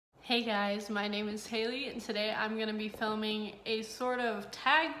Hey guys, my name is Haley and today I'm going to be filming a sort of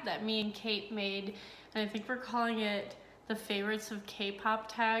tag that me and Kate made, and I think we're calling it the favorites of K-pop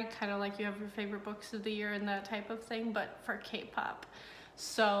tag, kind of like you have your favorite books of the year and that type of thing, but for K-pop.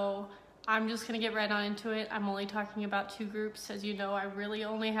 So I'm just going to get right on into it. I'm only talking about two groups. As you know, I really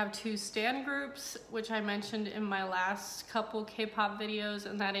only have two stan groups, which I mentioned in my last couple K-pop videos,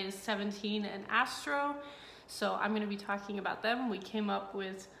 and that is 17 and Astro. So I'm going to be talking about them. We came up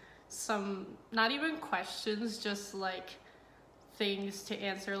with some, not even questions, just like things to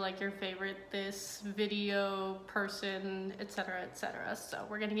answer, like your favorite this video person, etc, etc. So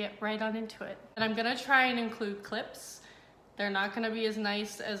we're gonna get right on into it, and I'm gonna try and include clips. They're not gonna be as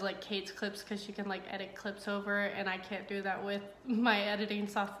nice as like Kate's clips because she can like edit clips over, and I can't do that with my editing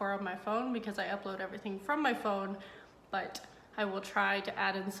software on my phone because I upload everything from my phone, but I will try to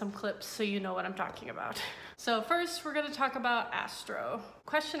add in some clips so you know what I'm talking about. So first we're going to talk about Astro.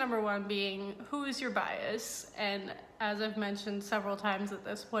 Question number one being, who is your bias? And as I've mentioned several times at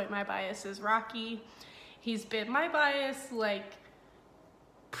this point, my bias is Rocky. He's been my bias like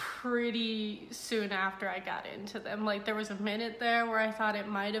pretty soon after I got into them. Like there was a minute there where I thought it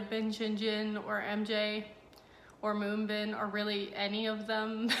might have been Jin or MJ or Moonbin or really any of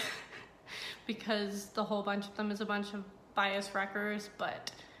them because the whole bunch of them is a bunch of bias wreckers,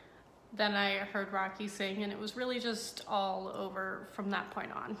 but then I heard Rocky sing and it was really just all over from that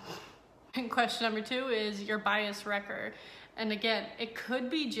point on. And question number two is your bias wrecker. And again, it could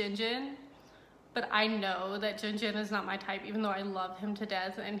be Jin, but I know that Jin is not my type, even though I love him to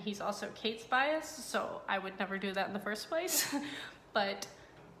death, and he's also Kate's bias, so I would never do that in the first place. But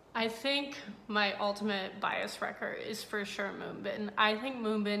I think my ultimate bias wrecker is for sure Moonbin. I think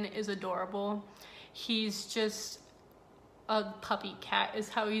Moonbin is adorable. He's just a puppy cat is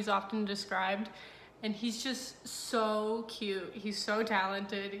how he's often described, and he's just so cute. He's so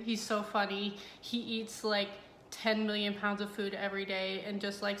talented, he's so funny. He eats like 10 million pounds of food every day and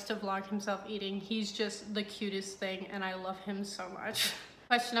just likes to vlog himself eating. He's just the cutest thing and I love him so much.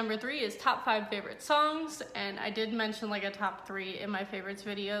 Question number three is top 5 favorite songs, and I did mention like a top 3 in my favorites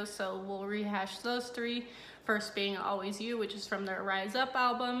video, so we'll rehash those 3. First being Always You, which is from their Rise Up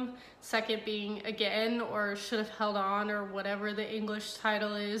album. Second being Again, or Should Have Held On, or whatever the English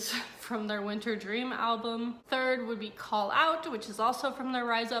title is, from their Winter Dream album. Third would be Call Out, which is also from their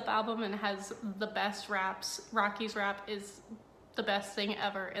Rise Up album and has the best raps. Rocky's rap is the best thing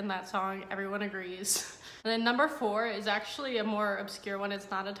ever in that song, everyone agrees. And then number 4 is actually a more obscure one. It's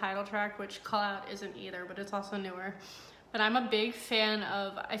not a title track, which Call Out isn't either, but it's also newer. But I'm a big fan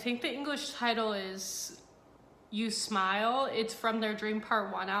of, I think the English title is You Smile. It's from their Dream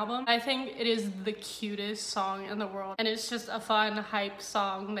Part 1 album. I think it is the cutest song in the world, and it's just a fun, hype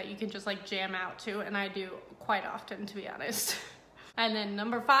song that you can just like jam out to, and I do quite often, to be honest. And then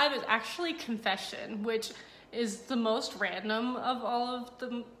number 5 is actually Confession, which is the most random of all of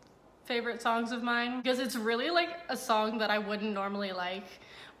the favorite songs of mine, because it's really like a song that I wouldn't normally like,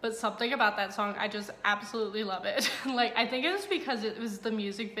 but something about that song, I just absolutely love it. Like, I think it was because it was the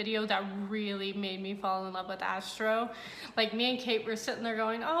music video that really made me fall in love with Astro. Like, me and Kate were sitting there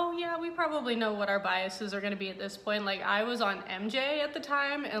going, oh yeah, we probably know what our biases are gonna be at this point. Like, I was on MJ at the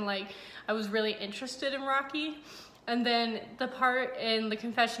time, and like, I was really interested in Rocky. And then the part in the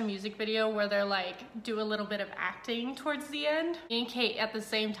Confession music video where they're like, do a little bit of acting towards the end, me and Kate at the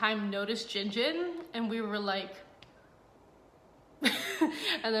same time noticed Jin, and we were like,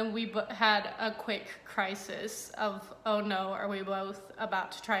 and then we had a quick crisis of, oh no, are we both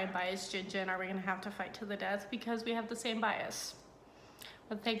about to try and bias Jin? Are we gonna have to fight to the death because we have the same bias?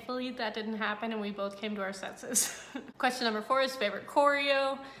 But thankfully that didn't happen and we both came to our senses. Question number 4 is favorite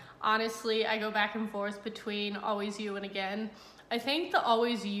choreo. Honestly, I go back and forth between Always You and Again. I think the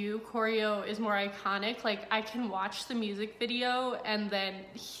Always You choreo is more iconic. Like, I can watch the music video and then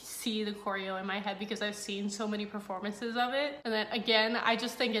see the choreo in my head because I've seen so many performances of it. And then Again, I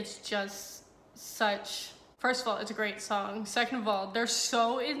just think it's just such, first of all, it's a great song. Second of all, they're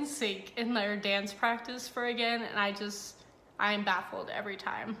so in sync in their dance practice for Again, and I am baffled every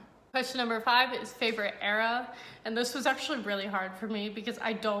time. Question number 5 is favorite era, and this was actually really hard for me because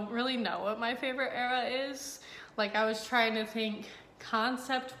I don't really know what my favorite era is. Like, I was trying to think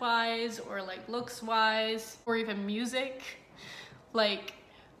concept-wise or like looks-wise or even music. Like,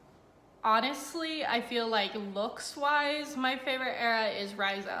 honestly, I feel like looks-wise, my favorite era is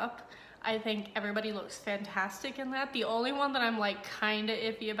Rise Up. I think everybody looks fantastic in that. The only one that I'm like kinda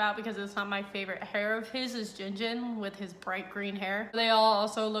iffy about because it's not my favorite hair of his is Jin with his bright green hair. They all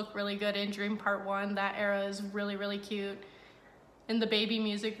also look really good in Dream Part 1. That era is really, really cute. In the baby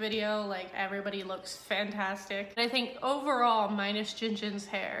music video, like everybody looks fantastic. I think overall, minus Jinjin's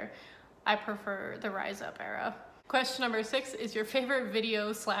hair, I prefer the Rise Up era. Question number 6 is your favorite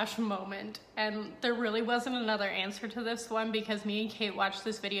video / moment. And there really wasn't another answer to this one because me and Kate watch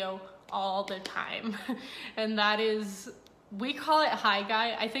this video all the time. And that is, we call it Hi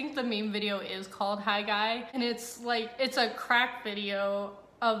Guy. I think the meme video is called Hi Guy. And it's like, it's a crack video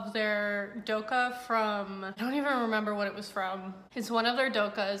of their doka from, I don't even remember what it was from. It's one of their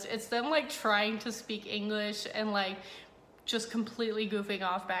dokas. It's them like trying to speak English and like just completely goofing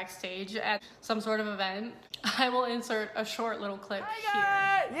off backstage at some sort of event. I will insert a short little clip here.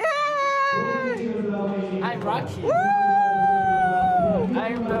 Yay! I'm Rocky. Woo!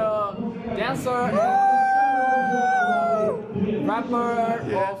 I'm the dancer and rapper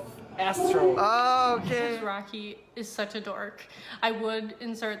of Astro. Oh, okay. Rocky is such a dork. I would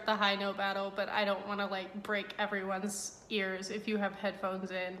insert the high note battle, but I don't want to like break everyone's ears if you have headphones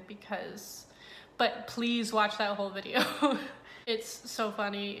in because, but please watch that whole video. It's so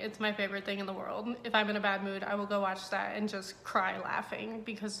funny. It's my favorite thing in the world. If I'm in a bad mood, I will go watch that and just cry laughing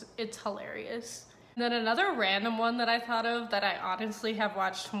because it's hilarious. And then another random one that I thought of that I honestly have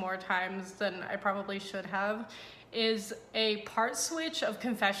watched more times than I probably should have is a part switch of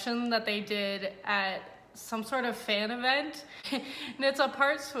Confession that they did at some sort of fan event. And it's a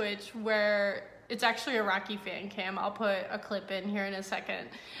part switch where it's actually a Rocky fan cam. I'll put a clip in here in a second.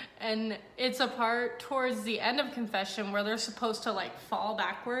 And it's a part towards the end of Confession where they're supposed to like fall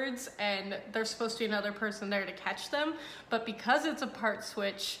backwards and there's supposed to be another person there to catch them. But because it's a part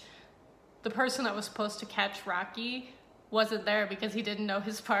switch, the person that was supposed to catch Rocky wasn't there because he didn't know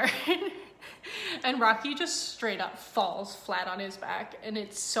his part. And Rocky just straight up falls flat on his back, and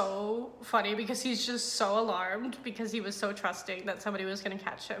it's so funny because he's just so alarmed because he was so trusting that somebody was gonna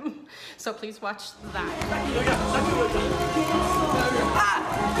catch him. So please watch that.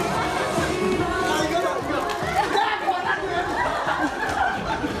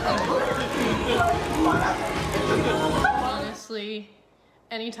 Honestly,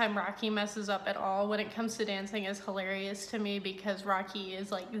 anytime Rocky messes up at all when it comes to dancing is hilarious to me because Rocky is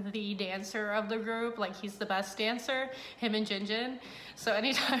like the dancer of the group. Like he's the best dancer, him and Jinjin. So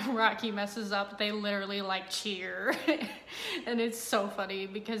anytime Rocky messes up, they literally like cheer. And it's so funny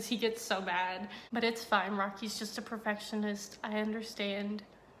because he gets so mad. But it's fine, Rocky's just a perfectionist, I understand.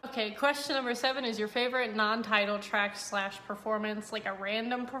 Okay, question number 7 is your favorite non-title track / performance, like a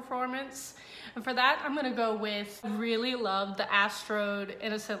random performance. And for that, I'm gonna go with, really love the Astroad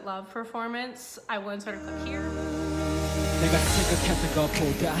Innocent Love performance. I will insert a clip here. 내가 생각했던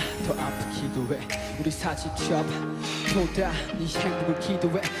것보다 더 아프기도 해 우리 사진첩보다 네 행복을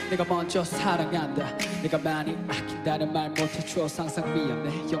기도해 내가 먼저 사랑한다 내가 많이 아낀다는 말 못해줘 상상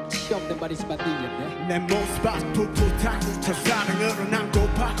미안해 영치 없는 말이지만 미안해 내 모습 아직 풋풋한 첫사랑으로 난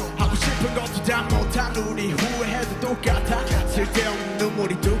고파 하고 싶은 것도 다 못한 우리 후회해도 똑같아 쓸데없는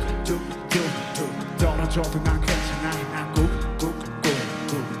눈물이 뚝뚝뚝뚝 떨어져도 난 괜찮아 난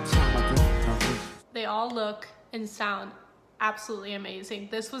꾹꾹꾹꾹 참아도 They all look and sound absolutely amazing.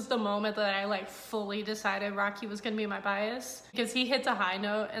 This was the moment that I like fully decided Rocky was gonna be my bias because he hits a high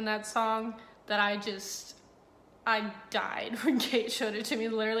note in that song that I died when Kate showed it to me.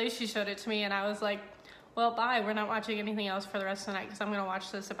 Literally, she showed it to me and I was like, well, bye, we're not watching anything else for the rest of the night because I'm gonna watch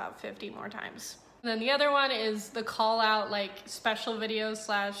this about 50 more times. And then the other one is the call out like special video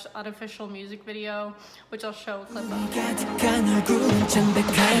 / unofficial music video, which I'll show a clip of.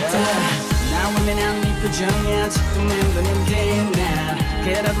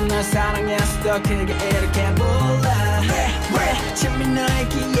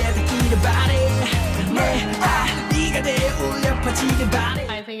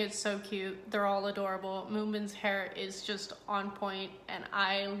 I think it's so cute. They're all adorable. Moonbin's hair is just on point and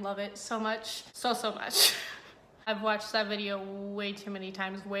I love it so much. So much. I've watched that video way too many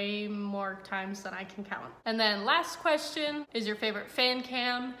times, way more times than I can count. And then last question is your favorite fan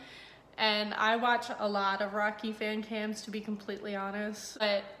cam. And I watch a lot of Rocky fan cams, to be completely honest.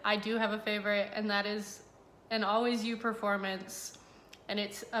 But I do have a favorite, and that is an Always You performance. And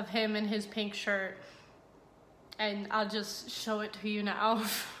it's of him in his pink shirt. And I'll just show it to you now.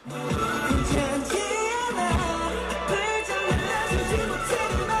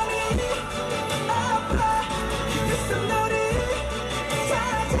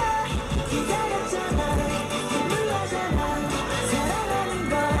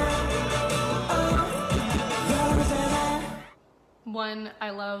 One,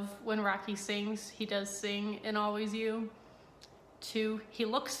 I love when Rocky sings. He does sing in Always You. 2, he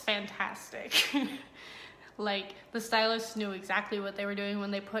looks fantastic. Like, the stylists knew exactly what they were doing when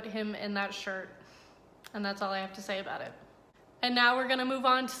they put him in that shirt. And that's all I have to say about it. And now we're gonna move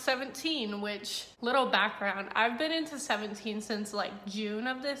on to 17, which, little background, I've been into 17 since like June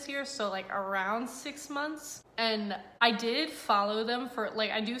of this year, so like around 6 months. And I did follow them for,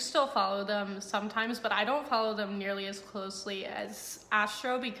 like, I do still follow them sometimes, but I don't follow them nearly as closely as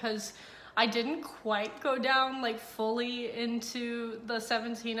Astro because I didn't quite go down like fully into the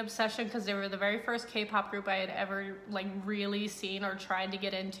 17 obsession because they were the very first K-pop group I had ever like really seen or tried to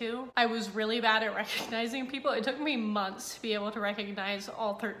get into. I was really bad at recognizing people. It took me months to be able to recognize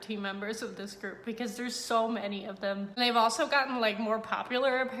all 13 members of this group because there's so many of them. And they've also gotten like more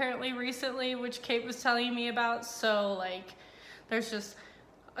popular apparently recently, which Kate was telling me about. So like there's just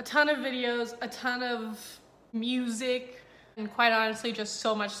a ton of videos, a ton of music, and quite honestly just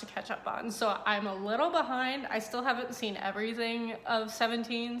so much to catch up on. So I'm a little behind. I still haven't seen everything of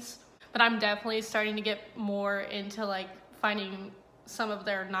 17's, but I'm definitely starting to get more into like finding some of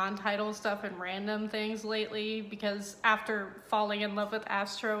their non-title stuff and random things lately, because after falling in love with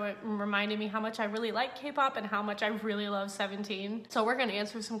Astro, it reminded me how much I really like K-pop and how much I really love 17. So we're gonna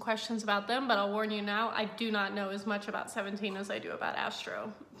answer some questions about them, but I'll warn you now, I do not know as much about 17 as I do about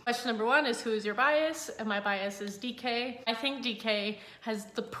Astro. Question number 1 is, who is your bias? And my bias is DK. I think DK has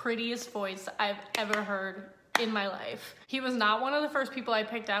the prettiest voice I've ever heard in my life. He was not one of the first people I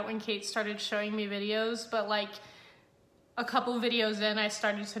picked out when Kate started showing me videos, but like a couple videos in, I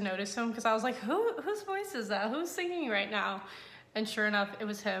started to notice him because I was like, whose voice is that? Who's singing right now? And sure enough, it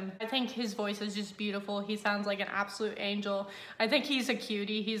was him. I think his voice is just beautiful. He sounds like an absolute angel. I think he's a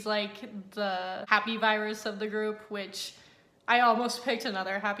cutie. He's like the happy virus of the group, which I almost picked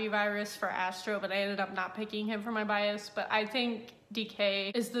another happy virus for Astro, but I ended up not picking him for my bias. But I think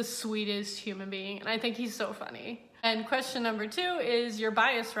DK is the sweetest human being, and I think he's so funny. And question number 2 is your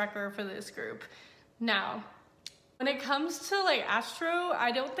bias wrecker for this group. Now, when it comes to like Astro,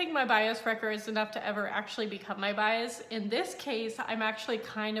 I don't think my bias wrecker is enough to ever actually become my bias. In this case, I'm actually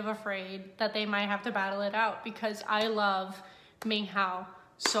kind of afraid that they might have to battle it out because I love Minghao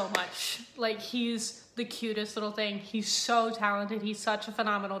so much. Like, he's the cutest little thing. He's so talented. He's such a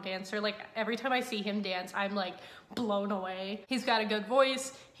phenomenal dancer. Like, every time I see him dance, I'm like blown away. He's got a good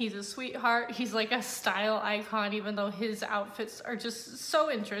voice. He's a sweetheart. He's like a style icon, even though his outfits are just so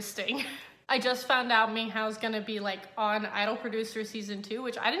interesting. I just found out Minghao's gonna be like on Idol Producer season 2,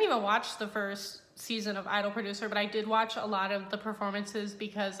 which I didn't even watch the first season of Idol Producer, but I did watch a lot of the performances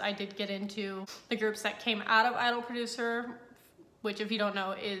because I did get into the groups that came out of Idol Producer, which, if you don't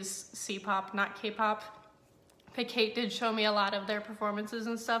know, is C-pop, not K-pop. But Kate did show me a lot of their performances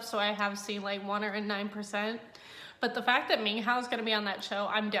and stuff, so I have seen like 1 or 9%. But the fact that Minghao's gonna be on that show,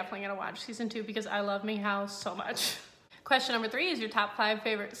 I'm definitely gonna watch season 2 because I love Minghao so much. Question number 3 is your top 5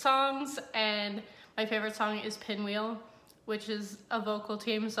 favorite songs, and my favorite song is Pinwheel, which is a vocal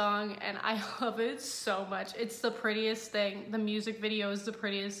team song, and I love it so much. It's the prettiest thing. The music video is the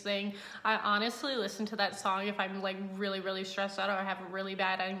prettiest thing. I honestly listen to that song if I'm like really stressed out or I have really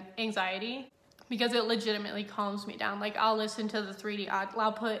bad anxiety, because it legitimately calms me down. Like, I'll listen to the 3D audio,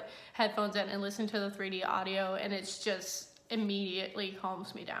 I'll put headphones in and listen to the 3D audio, and it's just immediately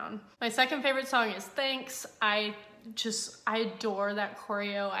calms me down. My second favorite song is Thanks. I adore that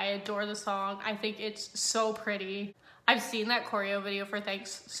choreo. I adore the song. I think it's so pretty. I've seen that choreo video for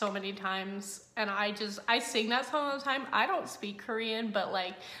Thanks so many times, and I sing that song all the time. I don't speak Korean, but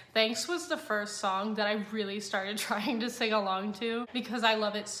like, Thanks was the first song that I really started trying to sing along to because I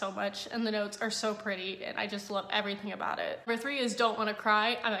love it so much, and the notes are so pretty, and I just love everything about it. Number 3 is Don't Wanna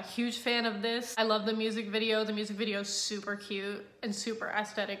Cry. I'm a huge fan of this. I love the music video. The music video is super cute and super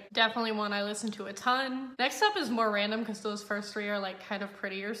aesthetic. Definitely one I listen to a ton. Next up is more random because those first 3 are like kind of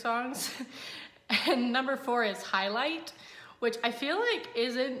prettier songs. And number 4 is Highlight, which I feel like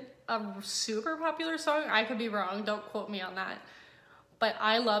isn't a super popular song. I could be wrong, don't quote me on that. But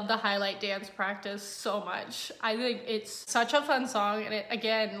I love the Highlight dance practice so much. I think it's such a fun song, and it,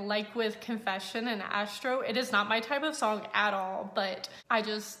 again, like with Confession and Astro, it is not my type of song at all, but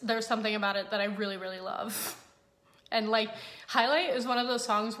there's something about it that I really love. And like, Highlight is one of those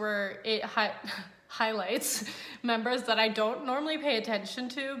songs where it highlights members that I don't normally pay attention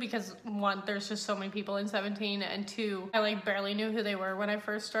to because 1, there's just so many people in 17, and 2, I like barely knew who they were when I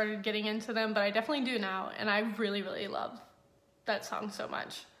first started getting into them, but I definitely do now, and I really love that song so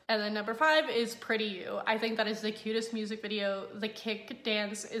much. And then number 5 is Pretty You. I think that is the cutest music video. The kick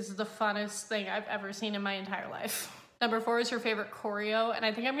dance is the funnest thing I've ever seen in my entire life. Number 4 is your favorite choreo, and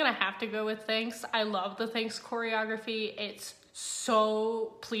I think I'm gonna have to go with Thanks. I love the Thanks choreography. It's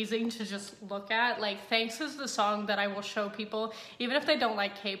so pleasing to just look at. Like, Thanks is the song that I will show people, even if they don't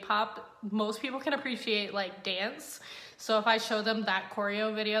like K-pop. Most people can appreciate like dance. So if I show them that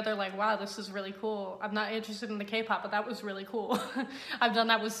choreo video, they're like, wow, this is really cool. I'm not interested in the K-pop, but that was really cool. I've done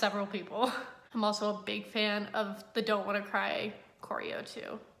that with several people. I'm also a big fan of the Don't Wanna Cry choreo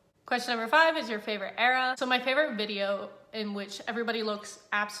too. Question number 5 is your favorite era. So my favorite video in which everybody looks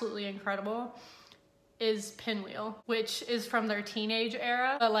absolutely incredible is Pinwheel, which is from their teenage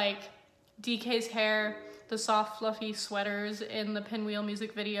era. But like DK's hair, the soft fluffy sweaters in the Pinwheel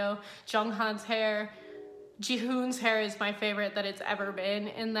music video, Junghan's hair, Jihoon's hair is my favorite that it's ever been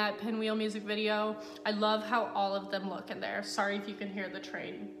in that Pinwheel music video. I love how all of them look in there. Sorry if you can hear the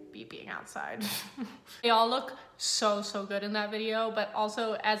train beeping outside. They all look so good in that video, but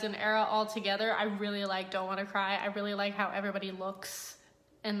also as an era altogether, I really like Don't Wanna Cry. I really like how everybody looks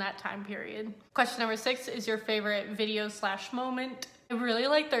in that time period. Question number 6 is your favorite video / moment. I really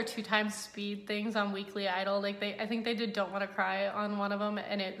like their 2x speed things on Weekly Idol. Like I think they did Don't Wanna Cry on one of them,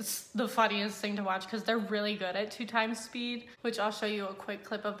 and it's the funniest thing to watch because they're really good at 2x speed, which I'll show you a quick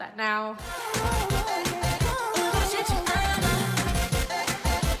clip of that now.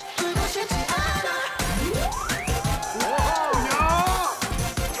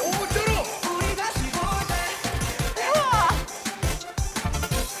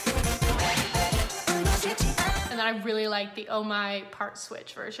 I really like the Oh My part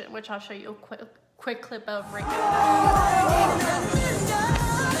switch version, which I'll show you a quick clip of right now.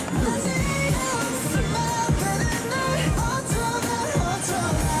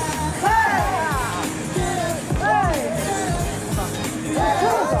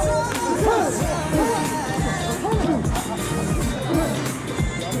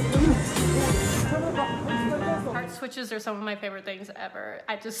 Part switches are some of my favorite things ever.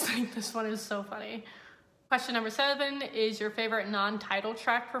 I just think this one is so funny. Question number 7 is your favorite non-title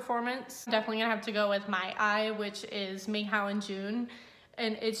track performance. Definitely gonna have to go with My Eye, which is Minghao and Jun.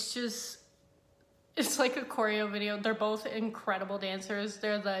 And it's like a choreo video. They're both incredible dancers.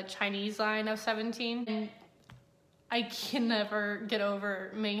 They're the Chinese line of 17. And I can never get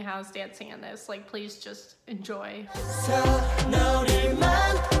over Minghao's dancing in this. Like, please just enjoy.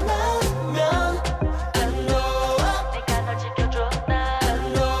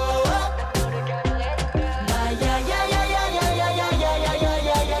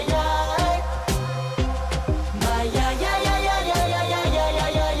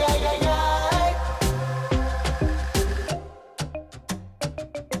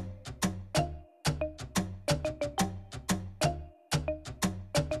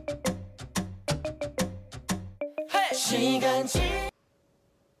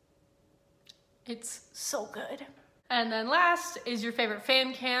 It's so good. And then last is your favorite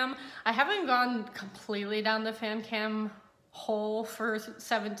fan cam. I haven't gone completely down the fan cam hole for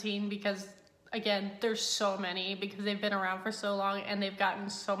 17 because, again, there's so many because they've been around for so long and they've gotten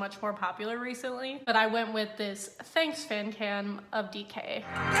so much more popular recently. But I went with this Thanks fan cam of DK.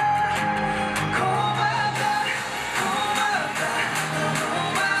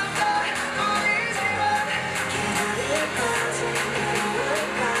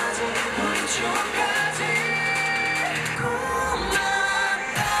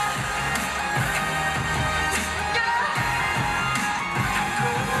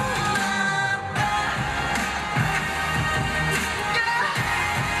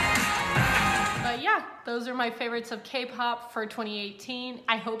 Those are my favorites of K-pop for 2018.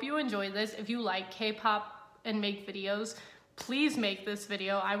 I hope you enjoyed this. If you like K-pop and make videos, please make this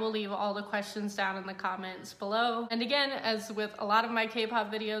video. I will leave all the questions down in the comments below. And again, as with a lot of my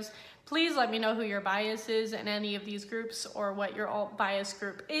K-pop videos, please let me know who your bias is in any of these groups or what your alt bias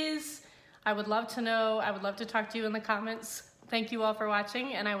group is. I would love to know. I would love to talk to you in the comments. Thank you all for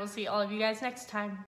watching, and I will see all of you guys next time.